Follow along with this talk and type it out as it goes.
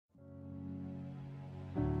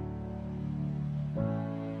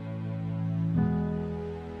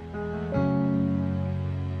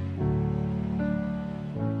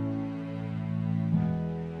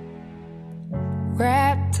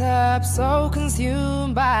up, so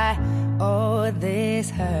consumed by all this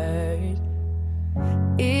hurt.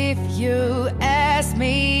 If you ask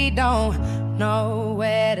me, don't know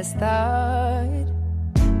where to start.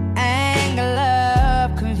 Anger,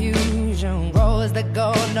 love, confusion, roads that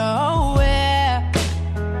go nowhere.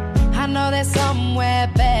 I know there's somewhere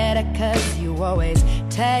better, 'cause you always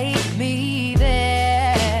take me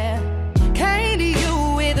there. Came to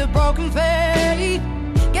you with a broken faith,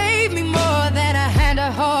 gave me more than a hand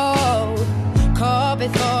to hold. Caught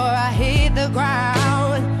before I hit the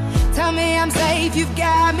ground. Tell me I'm safe, you've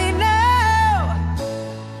got me now.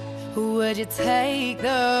 Would you take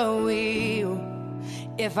the wheel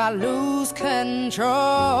if I lose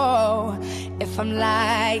control? If I'm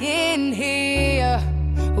lying here,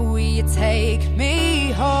 will you take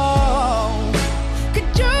me home? Could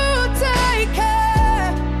you take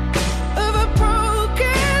care of a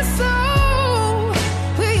broken soul?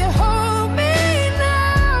 Will you hold me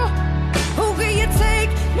now? Or will you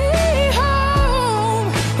take me home?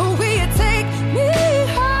 Or will you take me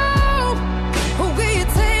home? Or will you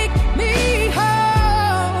take me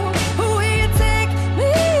home? Or will you take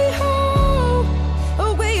me home? Or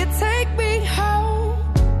will you take me home?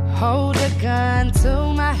 Hold a gun to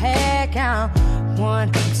my head, count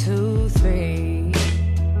 1, 2, 3.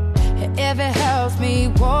 If it helps me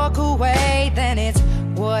walk away, then it's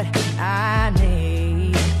what I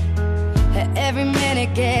need. Every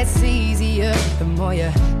minute gets easier the more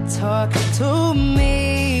you talk to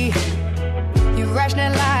me. You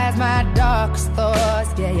rationalize my darkest thoughts,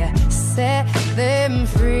 yeah, you set them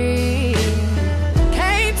free.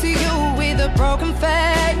 Came to you with a broken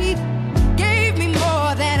faith, gave me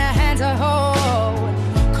more than a hand to hold.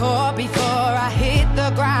 Caught before I hit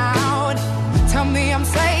the ground. Tell me I'm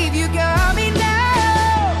safe, you got me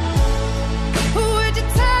now. Would you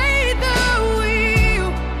take the wheel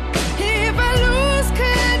if I lose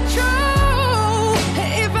control?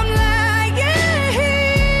 If I'm lying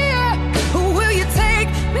here, will you take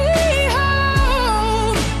me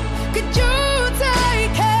home? Could you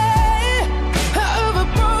take care of a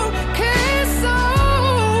broken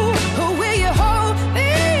soul? Or will you hold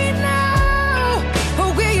me now? Or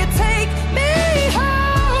will you take me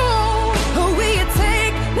home? Or will you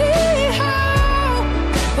take me home?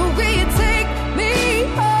 Or will you take me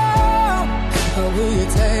home? Or will you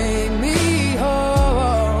take me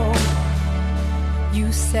home? You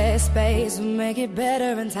said space will make it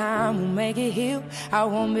better and time will make it heal. I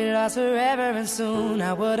won't be lost forever and soon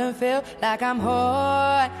I wouldn't feel like I'm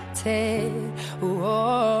haunted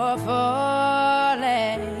or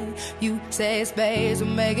falling. You say space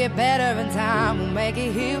will make it better and time will make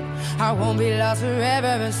it heal. I won't be lost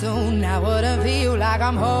forever and soon I wouldn't feel like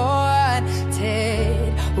I'm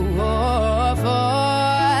haunted or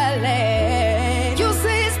falling. You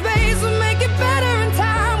say space will make it better and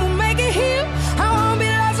time will make it heal. I won't be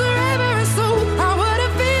lost forever and soon I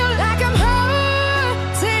wouldn't feel like I'm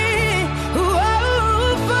haunted or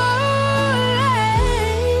falling.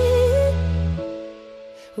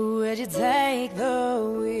 Would you take the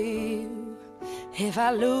wheel if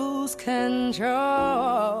I lose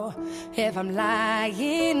control? If I'm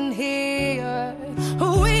lying here,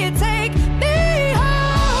 will you take me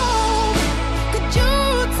home? Could you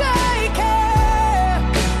take care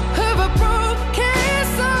of a broken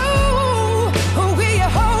soul? Or will you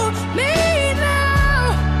hold me now?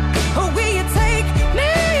 Or will you take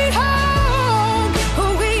me home?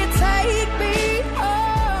 Or will you take me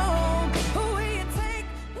home? Or will you take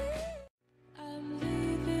me? I'm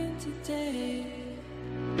leaving today,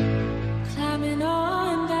 climbing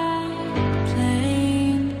on that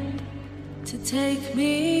plane to take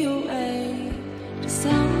me away to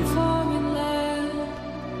some foreign land.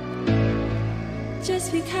 Just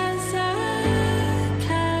because I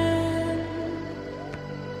can,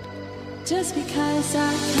 just because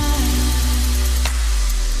I can.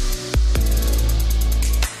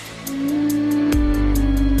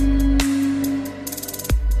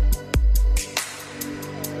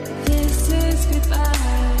 This is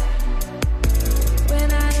goodbye. When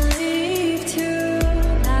I leave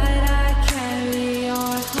tonight, I carry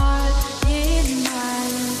your heart in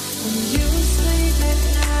mine. When you sleep at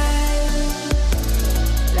night,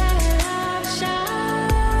 let love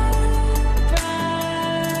shine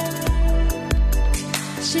bright.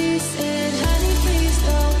 She said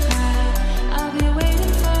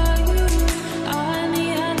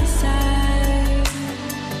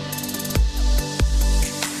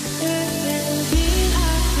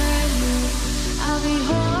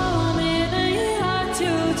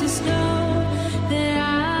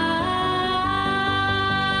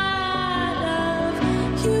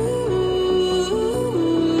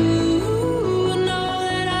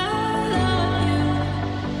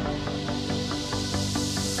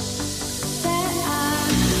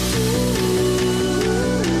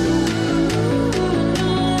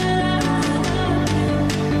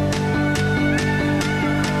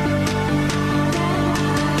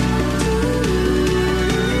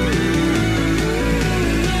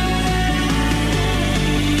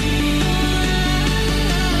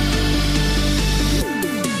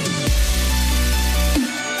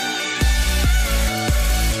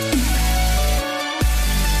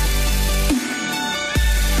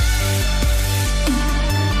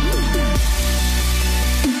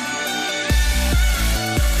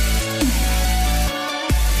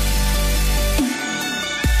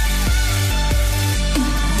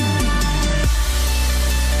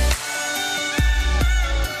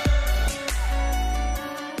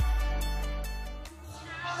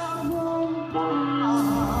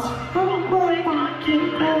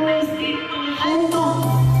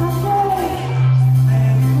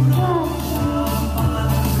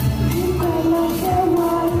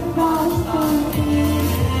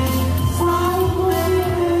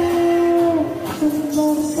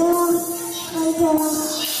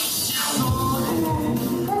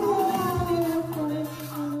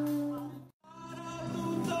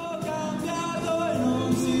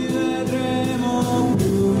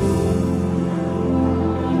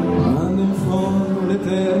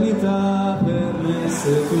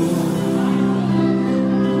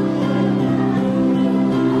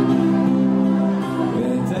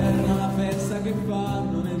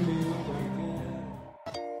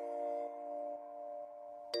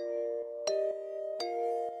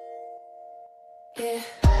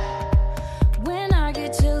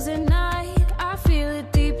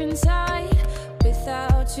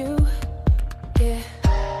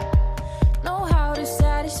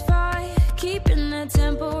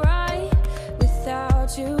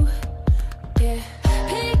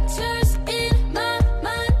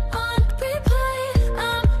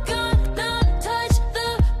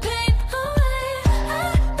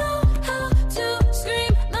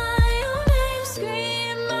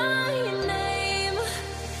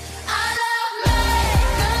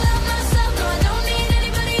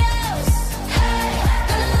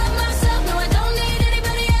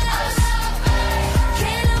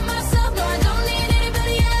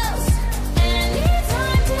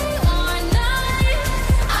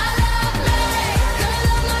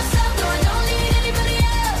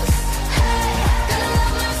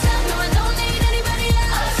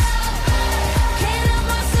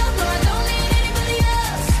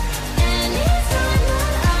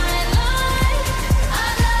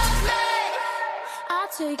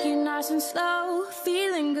fast and slow,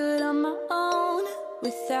 feeling good on my own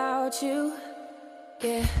without you.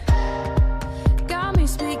 Yeah, got me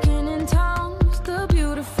speaking in tongues. The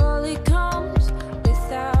beautiful it comes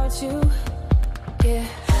without you. Yeah,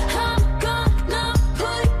 I'm gonna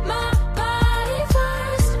put my body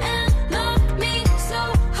first and love me so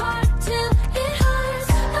hard till it hurts.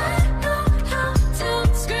 I know how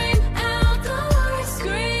to scream out the words,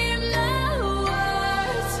 scream the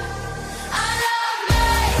words. I love me,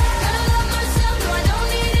 gonna love myself, no I don't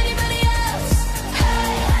need anybody else. Hey,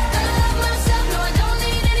 gonna love myself, no I don't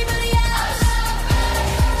need anybody else.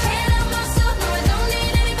 Can't love myself, no I don't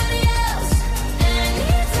need anybody else.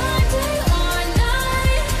 Anytime, day or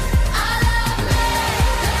night. I love me,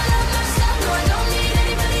 gonna love myself, no I don't need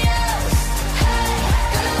anybody else. Hey,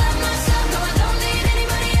 gonna love myself, no I don't need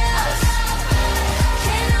anybody else.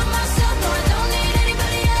 Can't love myself, no I don't need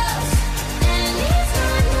anybody else.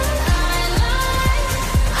 Anytime that I lie,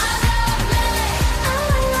 I love me.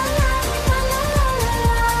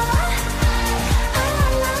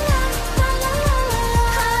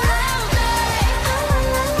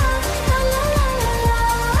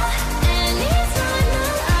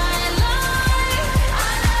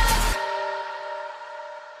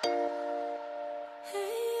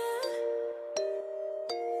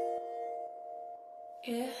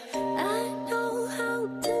 Yeah, I know how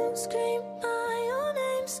to scream my own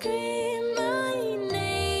name, scream my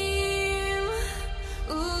name.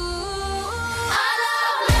 Ooh, I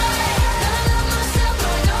love me, gonna love myself, no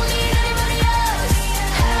I don't need anybody else.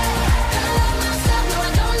 Hey, gonna love myself, no I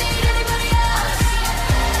don't need anybody else.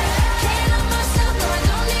 Can't love myself, no I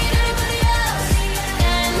don't need anybody else.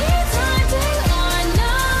 Anytime, day or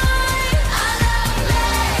night. I love me,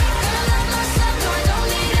 gonna love myself, no I don't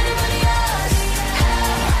need anybody else.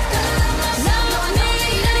 Gonna love myself, no I don't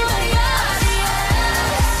need anybody else.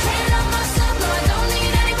 Can't love myself, no I don't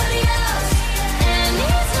need anybody else.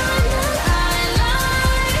 Anytime that I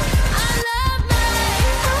lie, I love me.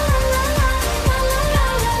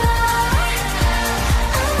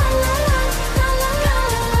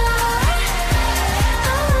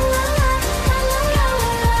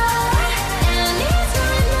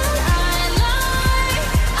 Anytime that I lie,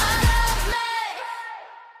 I love me.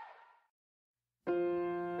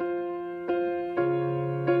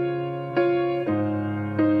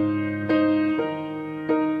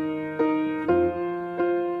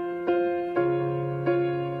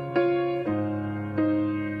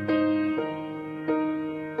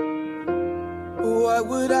 What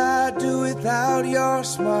would I do without your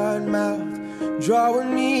smart mouth?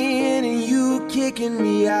 Drawing me in and you kicking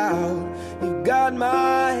me out. You got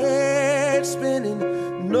my head spinning,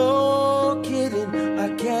 no kidding. I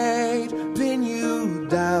can't pin you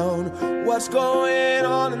down. What's going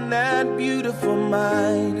on in that beautiful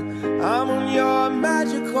mind? I'm on your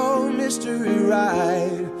magical mystery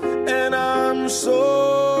ride, and I'm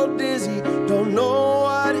so dizzy, don't know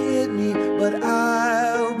what hit me, but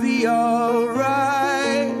I'll be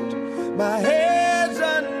alright. My head's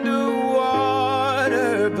underwater,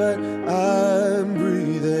 but I'm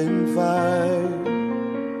breathing fine.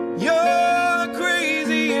 You're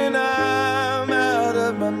crazy and I'm out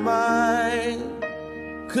of my mind,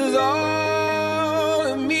 'cause all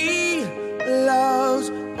of me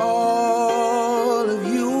loves all of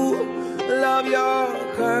you. Love your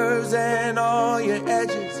curves and all your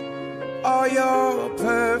edges, all your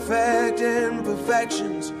perfect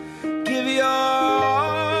imperfections. Give your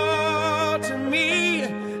all to me,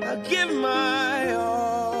 I give my